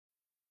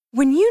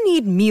When you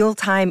need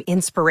mealtime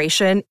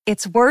inspiration,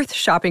 it's worth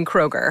shopping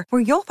Kroger,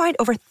 where you'll find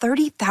over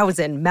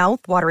 30,000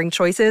 mouth-watering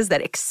choices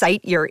that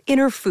excite your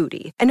inner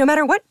foodie. And no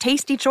matter what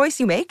tasty choice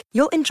you make,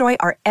 you'll enjoy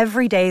our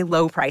everyday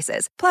low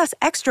prices, plus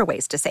extra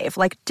ways to save,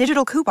 like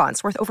digital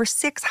coupons worth over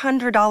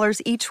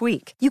 $600 each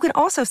week. You can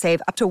also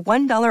save up to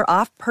 $1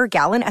 off per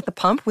gallon at the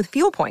pump with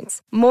fuel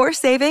points. More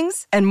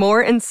savings and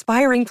more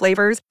inspiring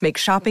flavors make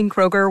shopping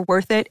Kroger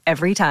worth it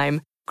every time.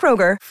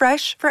 Kroger,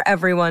 fresh for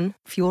everyone.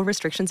 Fuel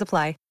restrictions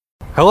apply.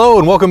 Hello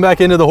and welcome back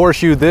into the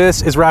Horseshoe.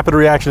 This is Rapid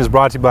Reaction, is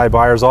brought to you by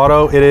Byers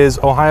Auto. It is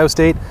Ohio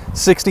State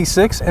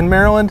 66 and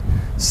Maryland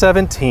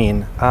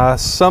 17.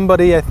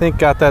 Somebody, I think,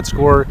 got that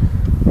score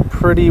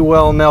pretty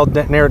well nailed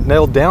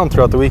down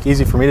throughout the week.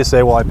 Easy for me to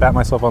say while I pat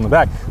myself on the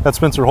back. That's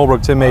Spencer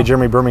Holbrook, Tim May,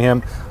 Jeremy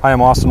Birmingham. I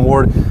am Austin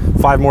Ward.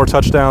 5 more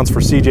touchdowns for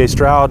C.J.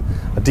 Stroud.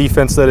 A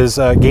defense that is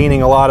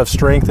gaining a lot of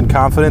strength and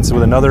confidence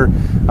with another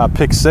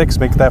pick 6.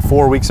 Make that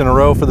 4 weeks in a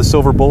row for the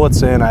Silver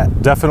Bullets,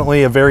 and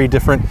definitely a very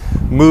different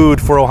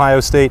mood for Ohio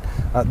State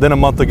than a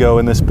month ago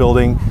in this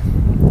building.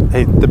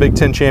 Hey, the Big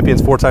Ten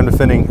champions, 4-time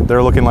defending,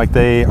 they're looking like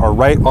they are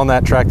right on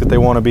that track that they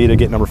want to be to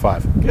get number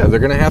 5. Yeah, they're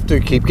going to have to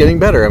keep getting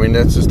better. I mean,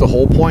 that's just the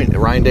whole point.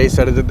 Ryan Day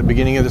said it at the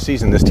beginning of the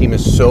season. This team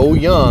is so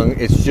young,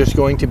 it's just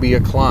going to be a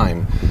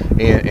climb.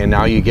 And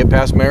now you get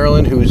past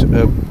Maryland, who's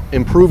an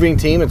improving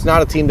team. It's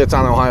not a team that's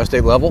on Ohio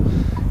State level.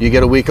 You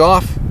get a week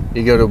off,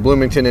 you go to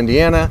Bloomington,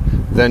 Indiana,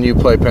 then you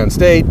play Penn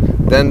State,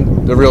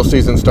 then the real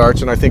season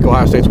starts, and I think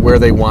Ohio State's where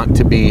they want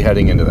to be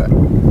heading into that.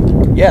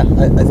 Yeah,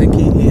 I think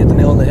he hit the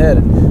nail on the head.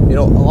 You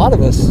know, a lot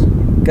of us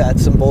got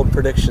some bold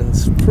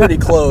predictions pretty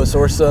close,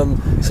 or some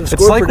score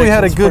It's like we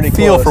had a good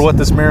feel for what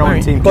this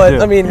Maryland team could do.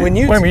 But, I mean, when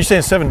you... Wait a minute, you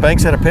saying Seven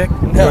Banks had a pick?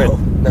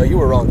 No, you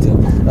were wrong, Tim.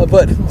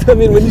 But, I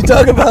mean, when you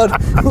talk about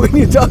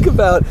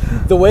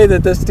the way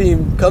that this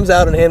team comes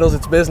out and handles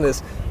its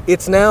business,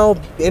 it's now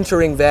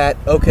entering that,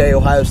 okay,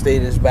 Ohio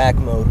State is back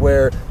mode,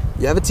 where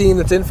you have a team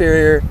that's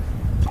inferior,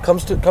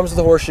 comes to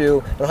the Horseshoe,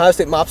 and Ohio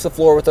State mops the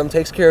floor with them,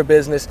 takes care of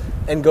business,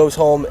 and goes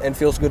home and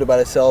feels good about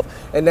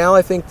itself. And now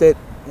I think that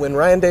when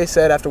Ryan Day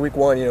said after week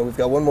 1, you know, we've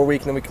got one more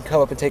week and then we can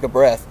come up and take a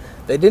breath,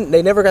 they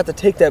never got to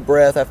take that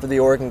breath after the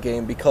Oregon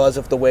game because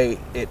of the way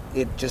it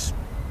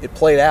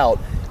played out.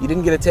 You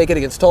didn't get to take it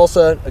against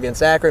Tulsa,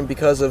 against Akron,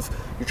 because of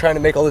you're trying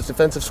to make all those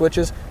defensive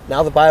switches.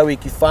 Now the bye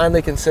week, you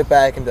finally can sit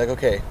back and be like,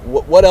 okay,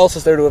 what else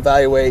is there to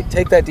evaluate?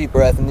 Take that deep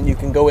breath, and then you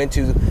can go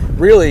into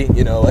really,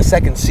 you know, a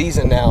second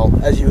season now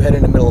as you head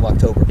into the middle of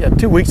October. Yeah,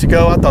 2 weeks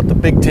ago, I thought the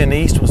Big Ten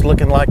East was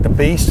looking like the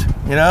beast,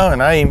 you know,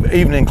 and I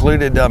even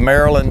included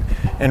Maryland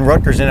and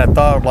Rutgers in that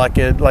thought,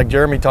 like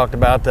Jeremy talked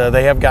about,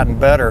 they have gotten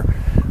better.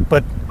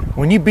 But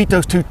when you beat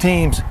those two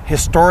teams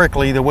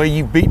historically, the way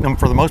you've beaten them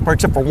for the most part,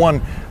 except for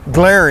one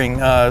glaring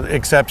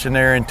exception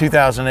there in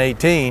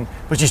 2018,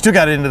 but you still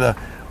got into the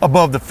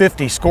above the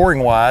 50 scoring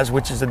wise,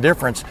 which is the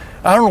difference.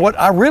 I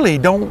don't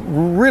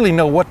really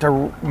know what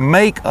to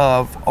make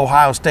of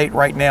Ohio State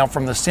right now,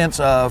 from the sense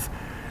of,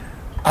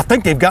 I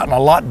think they've gotten a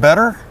lot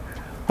better,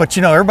 but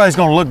you know, everybody's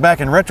going to look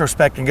back in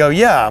retrospect and go,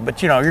 yeah,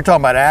 but you know, you're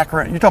talking about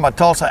Akron, you're talking about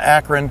Tulsa,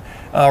 Akron,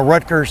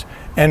 Rutgers,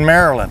 and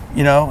Maryland,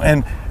 you know,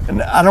 and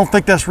I don't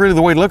think that's really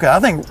the way to look at it. I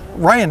think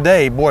Ryan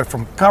Day, boy,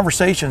 from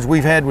conversations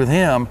we've had with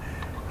him,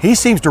 he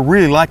seems to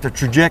really like the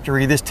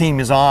trajectory this team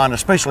is on,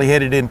 especially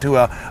headed into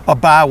a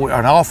bye,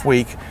 an off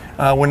week,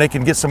 when they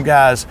can get some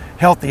guys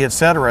healthy, et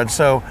cetera. And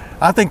so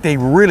I think they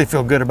really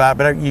feel good about it.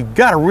 But you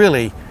got to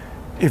really,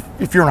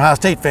 if you're an Ohio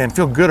State fan,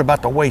 feel good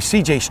about the way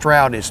C.J.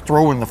 Stroud is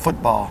throwing the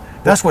football.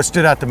 That's what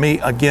stood out to me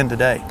again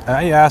today.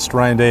 I asked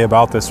Ryan Day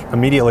about this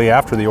immediately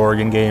after the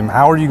Oregon game.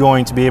 How are you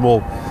going to be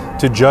able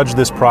to judge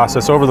this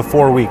process over the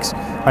 4 weeks?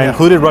 I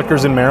included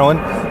Rutgers and Maryland,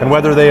 and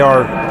whether they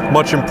are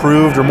much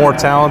improved or more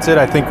talented,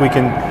 I think we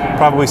can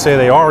probably say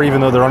they are,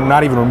 even though they're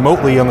not even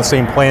remotely on the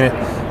same planet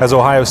as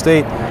Ohio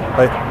State.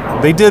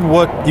 They did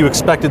what you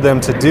expected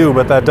them to do,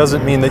 but that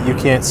doesn't mean that you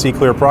can't see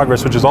clear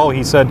progress, which is all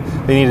he said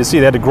they needed to see.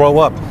 They had to grow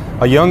up.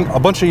 A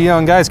bunch of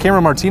young guys.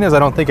 Cameron Martinez, I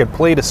don't think, had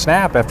played a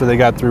snap after they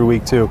got through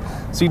week 2.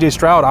 C.J.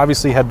 Stroud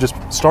obviously had just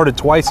started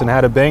twice and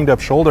had a banged-up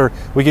shoulder.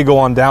 We could go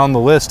on down the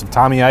list of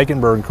Tommy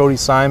Eichenberg, Cody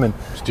Simon,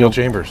 Steel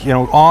Chambers. You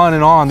know, on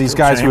and on. These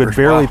guys who had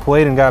barely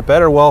played and got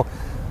better. Well,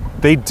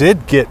 they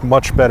did get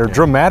much better,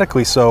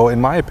 dramatically so, in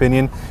my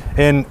opinion.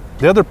 And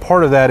the other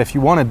part of that, if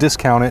you want to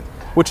discount it,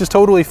 which is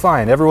totally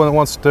fine. Everyone that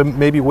wants to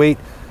maybe wait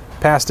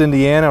past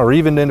Indiana or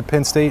even into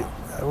Penn State,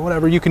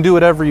 whatever, you can do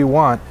whatever you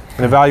want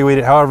and evaluate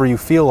it however you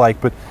feel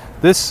like. But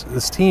this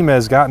team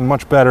has gotten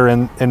much better,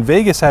 and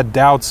Vegas had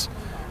doubts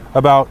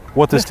about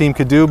what this team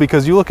could do,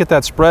 because you look at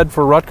that spread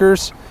for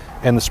Rutgers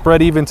and the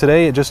spread even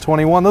today at just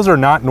 21. Those are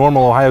not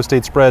normal Ohio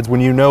State spreads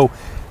when you know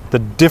the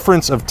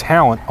difference of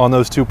talent on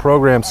those two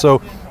programs. So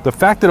the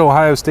fact that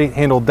Ohio State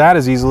handled that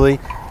as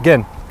easily,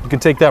 again, you can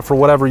take that for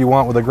whatever you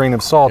want with a grain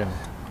of salt. Yeah.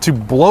 To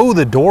blow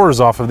the doors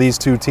off of these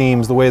two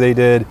teams the way they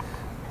did,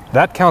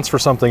 that counts for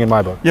something in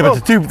my book. Yeah,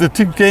 but the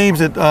two games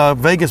that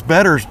Vegas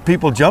bettors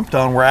people jumped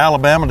on were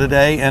Alabama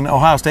today and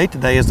Ohio State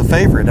today as the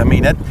favorite. I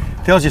mean,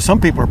 tells you some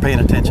people are paying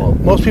attention. Well,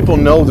 most people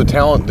know the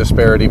talent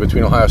disparity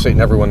between Ohio State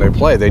and everyone they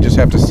play. They just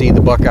have to see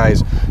the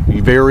Buckeyes'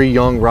 very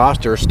young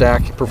roster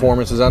stack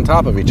performances on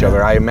top of each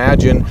other. I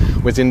imagine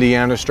with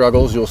Indiana's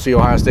struggles, you'll see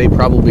Ohio State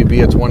probably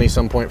be a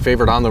 20-some point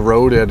favorite on the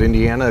road at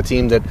Indiana, a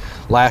team that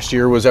last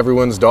year was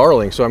everyone's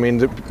darling. So, I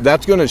mean,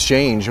 that's going to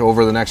change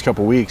over the next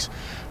couple weeks.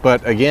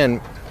 But,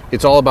 again,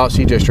 it's all about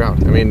C.J.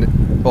 Stroud. I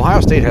mean,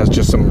 Ohio State has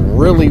just some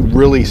really,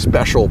 really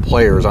special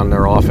players on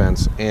their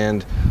offense,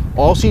 and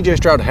all C.J.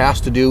 Stroud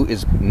has to do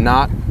is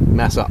not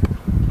mess up.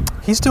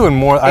 He's doing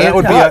more. My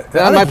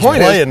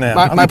point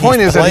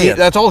is that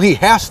that's all he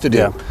has to do.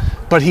 Yeah.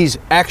 But he's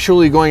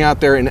actually going out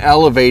there and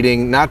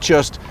elevating not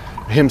just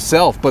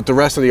himself, but the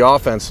rest of the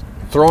offense,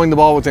 throwing the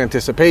ball with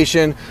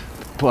anticipation,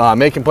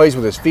 making plays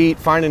with his feet,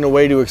 finding a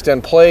way to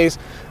extend plays,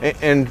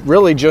 and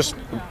really just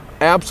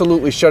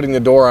absolutely shutting the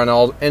door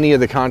on any of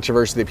the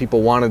controversy that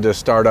people wanted to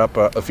start up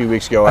a few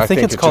weeks ago. I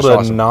think it's called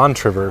a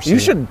non-traversy. You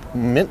should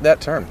mint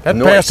that term. That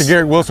pass to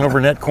Garrett Wilson over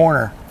in that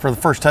corner for the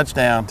first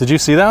touchdown. Did you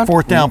see that?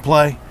 Fourth down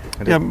play.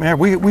 Yeah, man,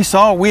 we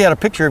had a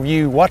picture of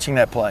you watching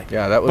that play.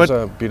 Yeah, that was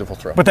a beautiful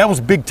throw. But that was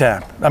big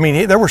time. I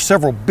mean, there were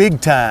several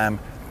big time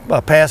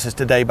passes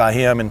today by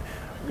him, and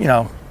you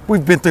know,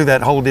 we've been through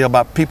that whole deal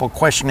about people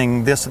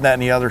questioning this and that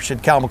and the other.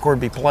 Should Cal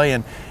McCord be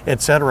playing,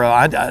 etc.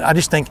 I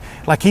just think,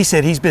 like he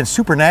said, he's been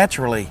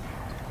supernatural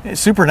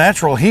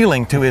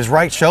healing to his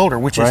right shoulder,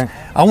 which is,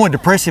 I wanted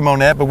to press him on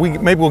that, but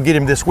maybe we'll get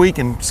him this week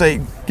and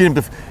get him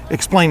to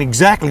explain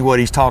exactly what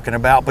he's talking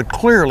about. But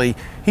clearly,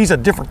 he's a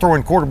different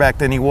throwing quarterback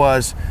than he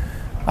was.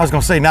 I was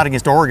going to say not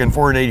against Oregon,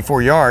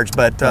 484 yards,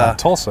 but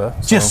Tulsa.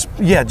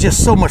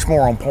 Just so much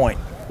more on point.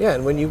 Yeah,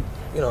 and when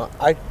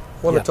I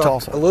want to talk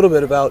Tulsa a little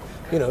bit about,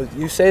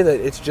 you say that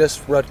it's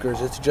just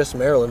Rutgers, it's just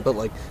Maryland, but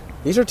like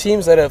these are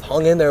teams that have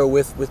hung in there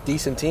with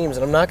decent teams,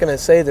 and I'm not going to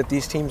say that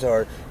these teams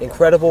are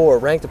incredible or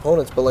ranked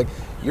opponents, but like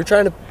you're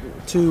trying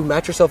to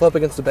match yourself up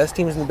against the best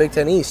teams in the Big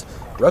Ten East.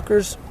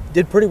 Rutgers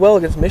did pretty well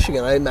against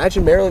Michigan. I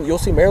imagine you'll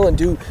see Maryland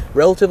do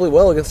relatively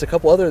well against a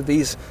couple other of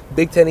these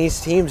Big Ten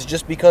East teams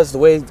just because the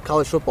way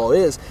college football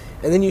is.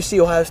 And then you see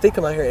Ohio State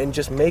come out here and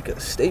just make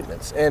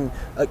statements. And,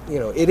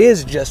 it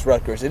is just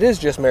Rutgers. It is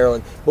just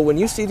Maryland. But when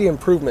you see the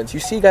improvements,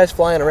 you see guys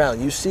flying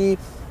around. You see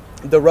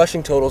the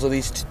rushing totals of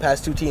these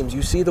past two teams.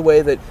 You see the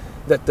way that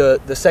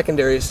the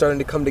secondary is starting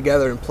to come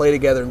together and play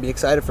together and be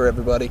excited for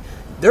everybody.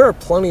 There are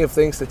plenty of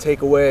things to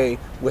take away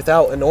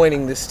without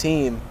anointing this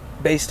team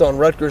based on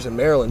Rutgers and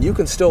Maryland. You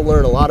can still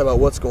learn a lot about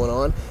what's going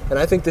on, and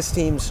I think this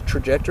team's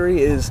trajectory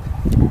is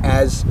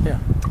as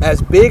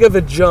big of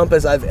a jump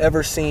as I've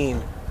ever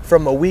seen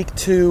from a week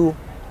 2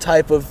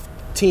 type of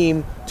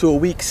team to a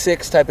week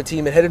 6 type of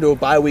team and headed to a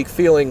bye week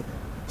feeling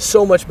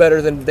so much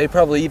better than they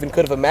probably even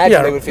could have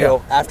imagined they would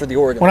feel after the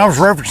Oregon. When I was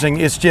referencing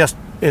it's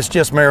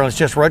just Maryland, it's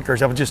just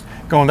Rutgers, I was just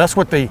going, that's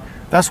what the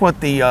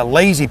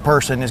lazy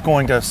person is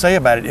going to say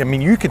about it. I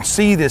mean, you can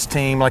see this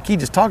team, like he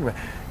just talked about,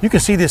 you can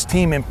see this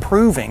team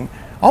improving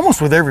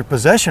almost with every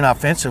possession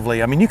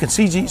offensively. I mean, you can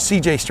see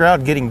C.J.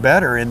 Stroud getting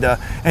better, and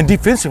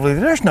defensively,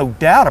 there's no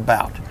doubt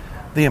about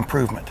the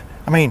improvement.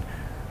 I mean,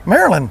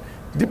 Maryland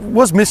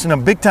was missing a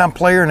big-time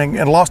player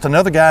and lost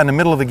another guy in the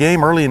middle of the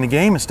game, early in the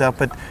game and stuff,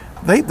 but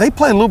they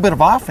play a little bit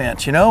of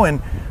offense,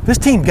 and this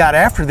team got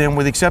after them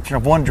with the exception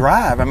of one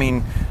drive, I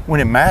mean, when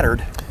it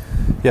mattered.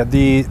 Yeah,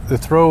 the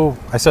throw,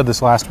 I said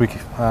this last week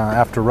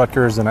after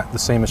Rutgers, and the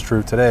same is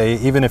true today.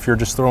 Even if you're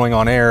just throwing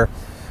on air,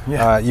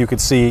 you could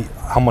see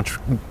how much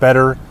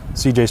better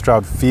C.J.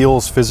 Stroud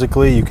feels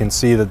physically. You can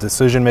see the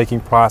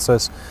decision-making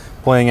process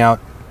playing out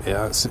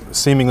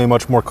seemingly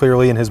much more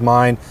clearly in his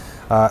mind.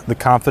 The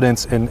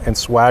confidence and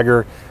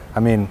swagger. I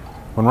mean,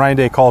 when Ryan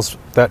Day calls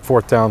that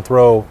fourth down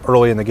throw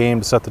early in the game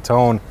to set the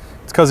tone,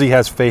 it's because he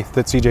has faith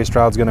that C.J.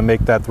 Stroud's going to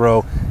make that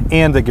throw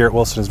and that Garrett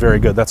Wilson is very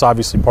good. That's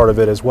obviously part of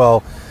it as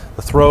well.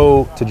 The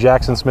throw to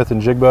Jackson Smith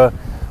and Jigba,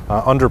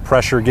 under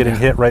pressure, getting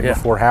hit right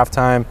before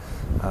halftime,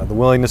 the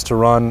willingness to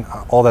run,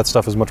 all that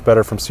stuff is much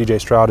better from C.J.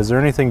 Stroud. Is there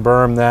anything,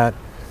 Berm, that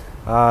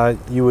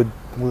you would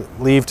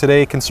leave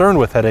today concerned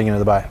with heading into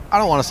the bye? I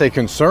don't want to say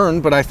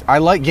concerned, but I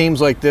like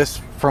games like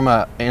this from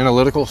an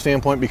analytical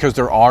standpoint because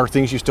there are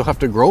things you still have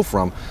to grow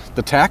from.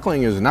 The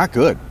tackling is not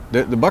good.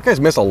 The Buckeyes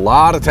miss a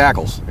lot of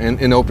tackles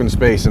in open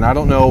space, and I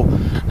don't know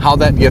how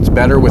that gets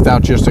better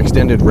without just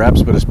extended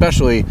reps, but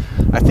especially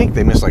I think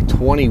they missed like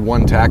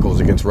 21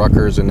 tackles against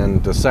Rutgers, and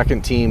then the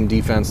second team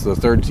defense, the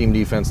third team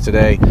defense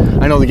today.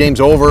 I know the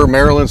game's over.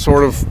 Maryland's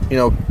sort of,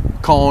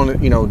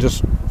 calling it,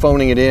 just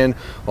phoning it in.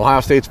 Ohio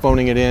State's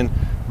phoning it in.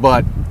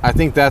 But I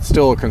think that's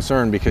still a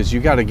concern because you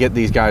got to get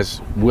these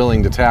guys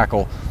willing to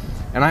tackle.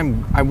 And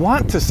I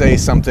want to say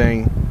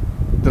something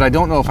that I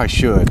don't know if I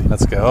should.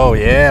 Let's go. Oh,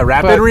 yeah.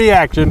 Rapid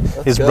reaction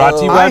is brought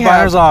to you by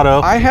Byers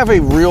Auto. I have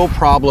a real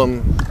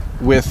problem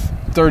with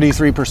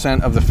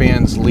 33% of the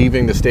fans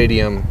leaving the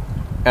stadium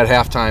at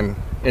halftime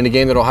in a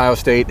game that Ohio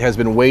State has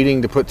been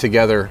waiting to put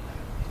together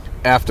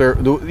after.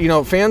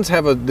 Fans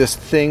have this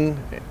thing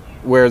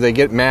where they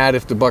get mad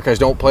if the Buckeyes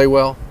don't play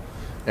well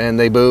and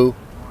they boo.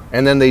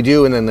 And then they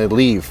do, and then they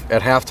leave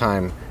at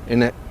halftime.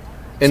 And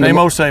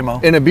Same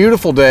old. In a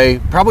beautiful day,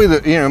 probably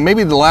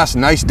maybe the last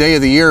nice day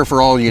of the year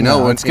for all you know.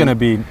 No, it's going to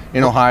be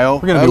in Ohio.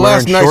 We're going to be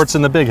wearing shorts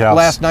in the big house.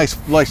 Last nice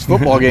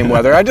football game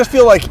weather. I just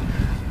feel like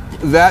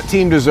that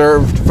team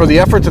deserved, for the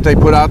effort that they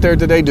put out there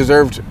today,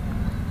 deserved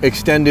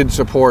extended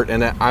support,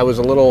 and I was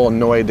a little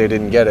annoyed they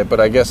didn't get it, but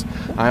I guess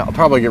I'll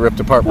probably get ripped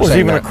apart. Well, it was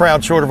even a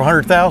crowd short of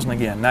 100,000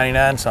 again,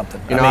 99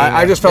 something.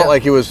 I just felt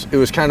like it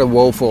was kind of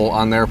woeful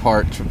on their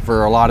part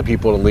for a lot of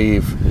people to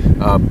leave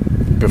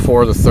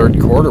before the third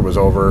quarter was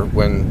over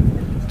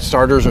when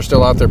starters are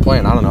still out there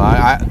playing. I don't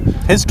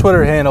know. His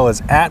Twitter handle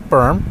is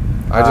 @Berm.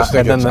 I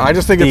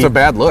just think it's a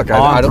bad look.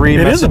 On three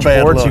message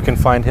boards, look. you can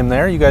find him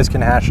there. You guys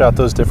can hash out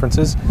those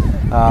differences.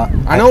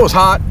 I know it was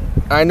hot.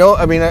 I know.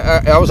 I mean,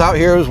 I was out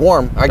here. It was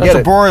warm. I get it. That's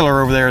a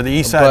broiler over there, the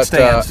east side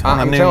stands.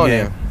 I'm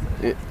telling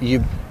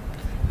you,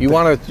 you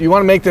want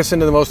to make this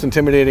into the most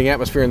intimidating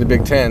atmosphere in the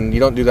Big Ten.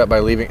 You don't do that by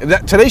leaving.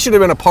 Today should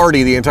have been a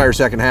party the entire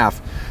second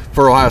half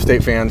for Ohio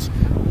State fans.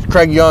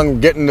 Craig Young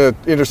getting the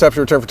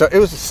interception return for it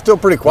was still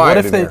pretty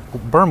quiet in there.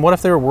 What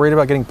if they were worried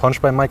about getting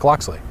punched by Mike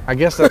Loxley? I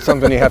guess that's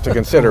something you have to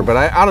consider. But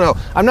I don't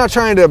know. I'm not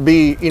trying to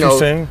be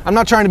I'm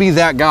not trying to be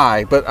that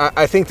guy. But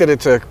I think that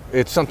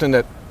it's something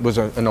that was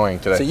annoying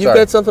today. So you've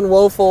got something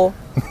woeful.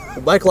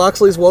 Mike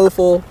Loxley's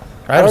woeful.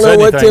 I don't know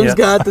what Tim's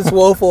got that's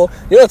woeful.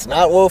 You know what's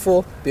not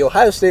woeful? The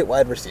Ohio State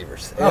wide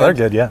receivers. Oh, they're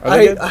good, yeah.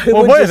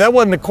 That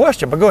wasn't the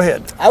question, but go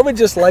ahead. I would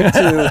just like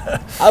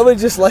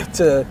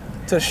to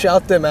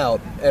shout them out,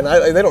 and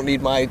they don't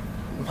need my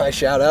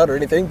shout out or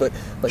anything, but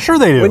sure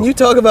they do. When you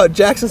talk about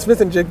Jackson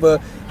Smith and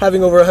Jigba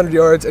having over 100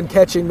 yards and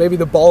catching maybe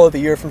the ball of the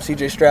year from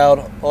CJ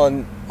Stroud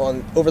on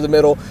over the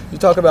middle, you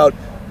talk about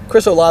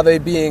Chris Olave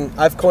being,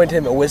 I've coined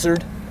him a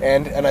wizard.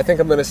 And I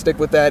think I'm going to stick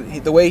with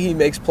that. The way he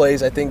makes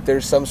plays, I think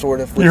there's some sort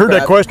of witchcraft. You heard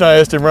that question I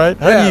asked him, right?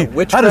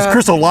 How does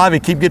Chris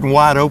Olave keep getting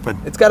wide open?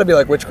 It's got to be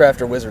like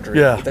witchcraft or wizardry.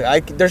 Yeah.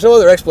 There's no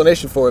other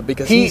explanation for it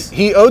because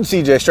he owed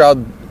C.J.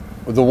 Stroud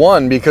the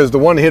one because the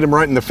one hit him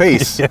right in the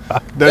face.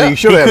 He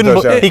should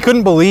have. He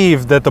couldn't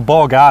believe that the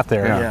ball got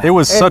there. Yeah. It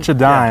was such a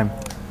dime.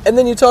 And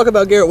then you talk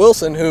about Garrett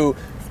Wilson, who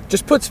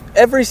just puts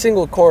every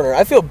single corner.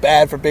 I feel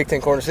bad for Big Ten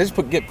corners. They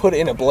just get put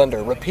in a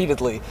blender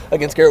repeatedly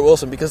against Garrett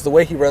Wilson because the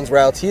way he runs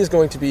routes, he is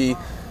going to be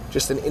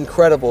just an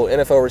incredible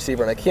NFL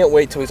receiver, and I can't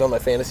wait till he's on my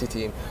fantasy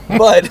team.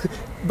 But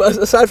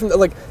aside from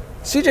that,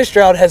 C.J.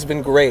 Stroud has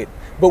been great.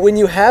 But when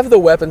you have the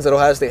weapons that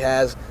Ohio State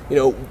has,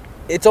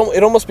 it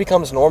almost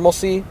becomes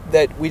normalcy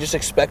that we just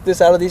expect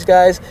this out of these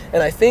guys.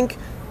 And I think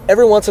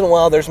every once in a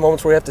while there's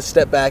moments where you have to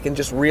step back and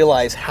just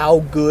realize how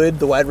good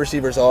the wide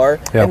receivers are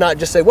and not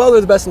just say, well,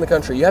 they're the best in the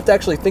country. You have to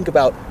actually think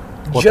about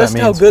just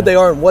how good they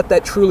are and what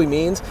that truly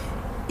means.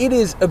 It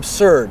is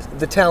absurd,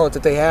 the talent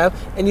that they have.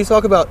 And you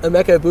talk about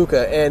Emeka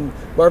Egbuka and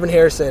Marvin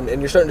Harrison,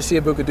 and you're starting to see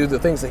Egbuka do the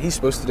things that he's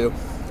supposed to do.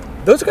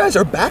 Those guys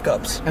are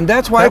backups. And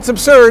that's why it's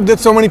absurd that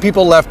so many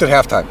people left at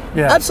halftime.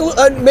 Yeah.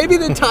 Absolutely. Maybe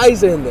that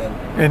ties in then.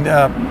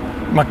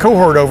 And my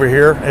cohort over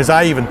here, as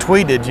I even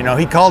tweeted,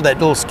 he called that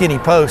little skinny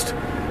post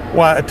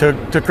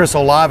to Chris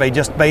Olave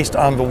just based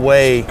on the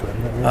way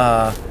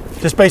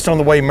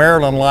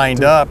Maryland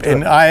lined up.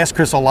 And I asked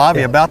Chris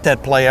Olave about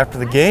that play after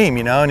the game,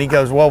 and he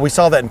goes, well, we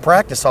saw that in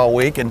practice all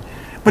week.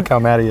 But how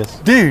mad he is.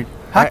 Dude,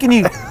 how can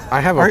you?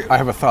 I have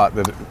a thought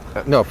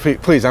that, no,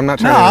 please, I'm not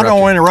trying to interrupt you. No, I don't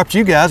want to interrupt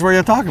you guys. What are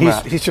you talking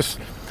about?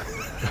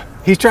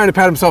 He's trying to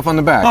pat himself on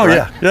the back. Oh,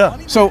 right? yeah.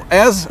 So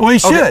he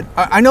should.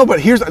 I know,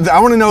 but I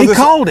want to know this. He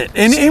called it.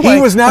 And anyway,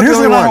 he was not the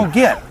only one. I don't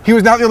get. He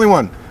was not the only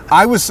one.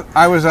 I was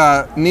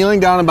kneeling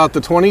down about the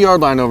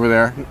 20-yard line over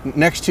there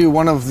next to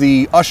one of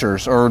the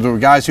ushers or the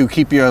guys who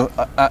keep you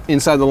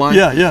inside the line.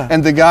 Yeah.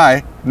 And the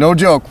guy, no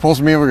joke,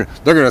 pulls me over.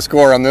 They're going to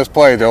score on this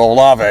play to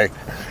Olave.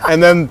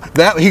 And then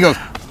he goes,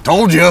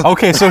 told you.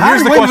 Okay, so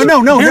here's the question.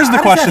 Here's the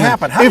question.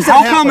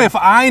 How come if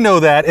I know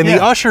that and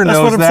the usher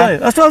knows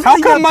that? How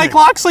come Mike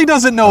Loxley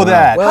doesn't know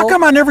that? How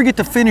come I never get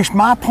to finish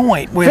my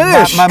point?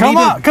 Come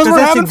on, because we're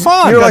having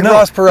fun. You're like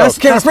Ross Perot.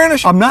 Can I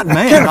finish? I'm not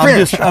mad.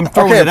 I'm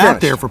throwing it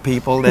out there for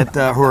people that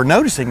who are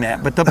noticing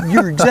that. But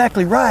you're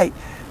exactly right.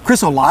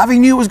 Chris Olave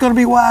knew it was going to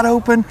be wide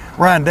open.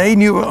 Ryan Day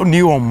knew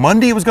on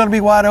Monday it was going to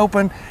be wide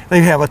open.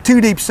 They have a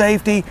two-deep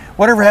safety.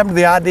 Whatever happened to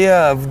the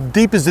idea of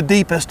deep is the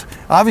deepest?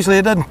 Obviously,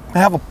 it doesn't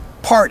have a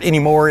part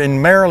anymore in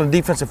Maryland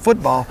defensive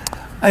football,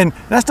 and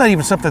that's not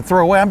even something to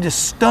throw away. I'm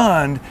just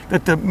stunned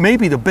that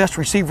maybe the best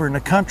receiver in the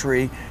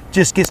country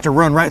just gets to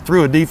run right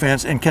through a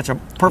defense and catch a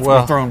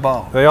perfectly thrown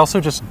ball. They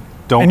also just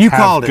don't and you have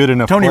called good it.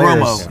 enough Tony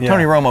players. Romo,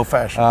 Tony Romo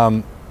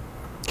fashion.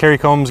 Kerry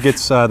Combs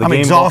gets the I'm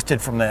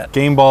exhausted from that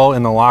game ball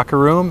in the locker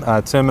room.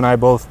 Tim and I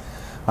both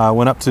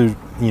went up to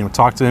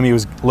talk to him. He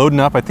was loading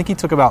up. I think he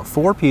took about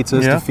 4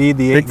 pizzas to feed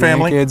the 8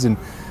 kids. And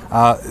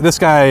this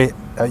guy,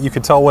 you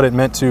could tell what it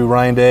meant to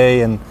Ryan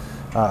Day and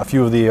a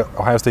few of the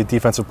Ohio State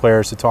defensive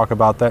players to talk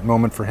about that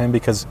moment for him,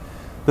 because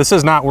this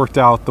has not worked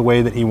out the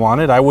way that he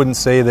wanted. I wouldn't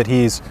say that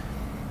he's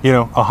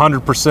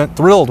 100%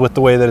 thrilled with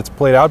the way that it's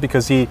played out,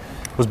 because he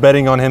was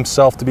betting on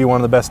himself to be one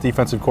of the best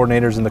defensive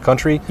coordinators in the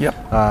country.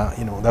 Yep.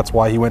 That's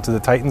why he went to the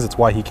Titans. It's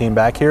why he came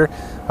back here,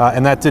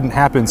 and that didn't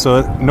happen.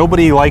 So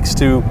nobody likes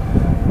to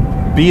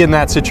be in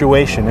that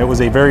situation. It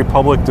was a very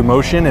public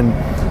demotion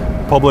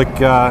and public,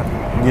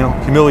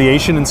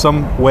 humiliation in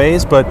some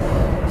ways, but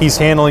he's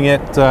handling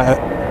it,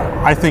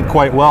 I think,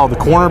 quite well. The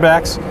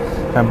cornerbacks,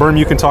 and Berm,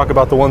 you can talk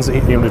about the ones that,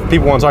 if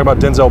people want to talk about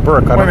Denzel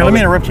Burke. Let me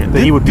interrupt you.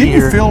 Did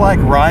you feel like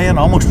Ryan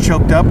almost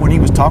choked up when he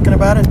was talking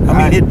about it?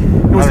 I mean, it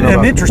was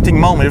an interesting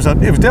moment.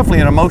 It was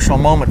definitely an emotional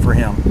moment for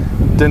him.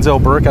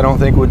 Denzel Burke, I don't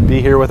think, would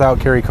be here without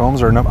Kerry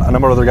Combs or a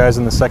number of other guys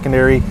in the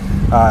secondary.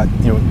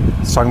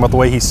 He's talking about the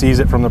way he sees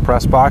it from the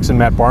press box, and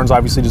Matt Barnes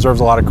obviously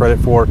deserves a lot of credit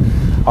for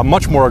a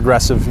much more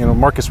aggressive.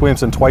 Marcus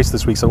Williamson twice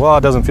this week said, well,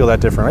 it doesn't feel that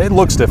different. It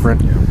looks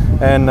different.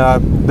 And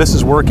this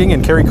is working,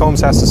 and Kerry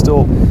Combs has to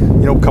still,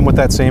 come with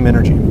that same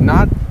energy.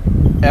 Not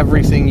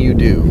everything you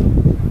do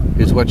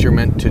is what you're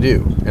meant to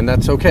do, and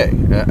that's okay.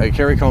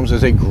 Kerry Combs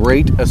is a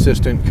great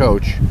assistant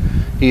coach.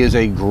 He is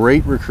a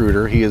great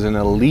recruiter. He is an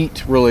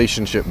elite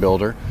relationship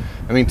builder.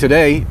 I mean,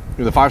 today,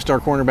 the 5-star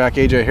cornerback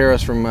A.J.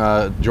 Harris from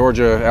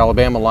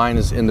Georgia-Alabama line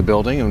is in the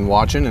building and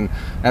watching. And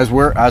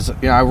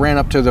I ran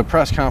up to the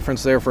press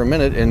conference there for a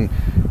minute, and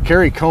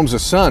Kerry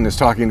Combs' son is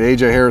talking to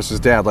A.J. Harris's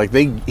dad. Like,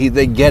 they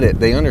get it.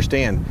 They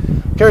understand.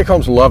 Kerry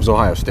Combs loves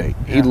Ohio State.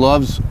 Yeah. He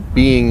loves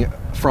being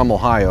from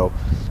Ohio.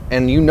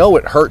 And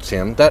it hurts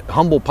him. That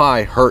humble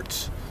pie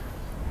hurts.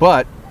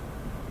 But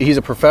he's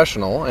a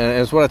professional,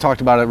 and it's what I talked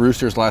about at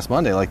Roosters last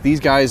Monday. Like, these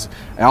guys,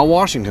 Al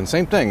Washington,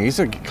 same thing. He's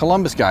a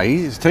Columbus guy.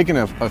 He's taken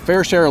a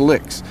fair share of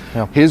licks.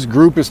 Yeah. His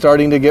group is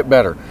starting to get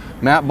better.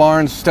 Matt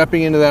Barnes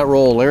stepping into that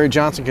role. Larry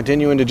Johnson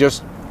continuing to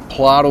just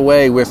plod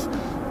away with,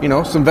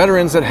 some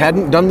veterans that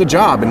hadn't done the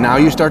job. And now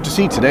you start to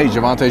see today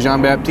Javonte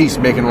Jean-Baptiste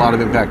making a lot of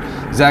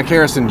impact. Zach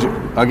Harrison,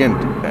 again,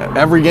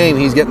 every game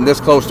he's getting this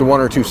close to 1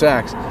 or 2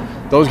 sacks.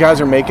 Those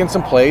guys are making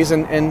some plays,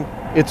 and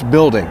it's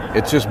building.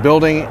 It's just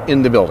building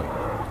in the building.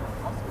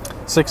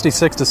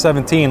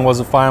 66-17 was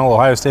the final.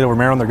 Ohio State over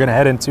Maryland. They're going to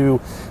head into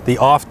the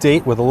off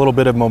date with a little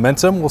bit of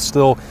momentum. We'll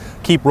still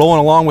keep rolling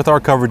along with our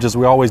coverage as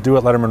we always do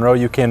at Letterman Row.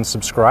 You can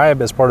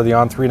subscribe as part of the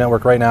On3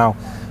 network right now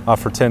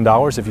for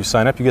 $10. If you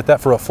sign up, you get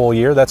that for a full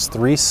year. That's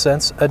 3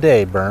 cents a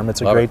day, Berm.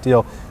 It's a great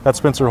deal. That's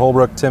Spencer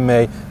Holbrook, Tim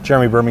May,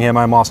 Jeremy Birmingham.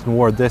 I'm Austin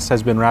Ward. This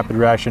has been Rapid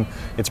Reaction.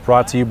 It's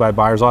brought to you by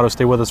Byers Auto.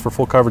 Stay with us for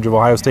full coverage of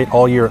Ohio State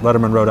all year at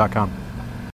LettermanRow.com.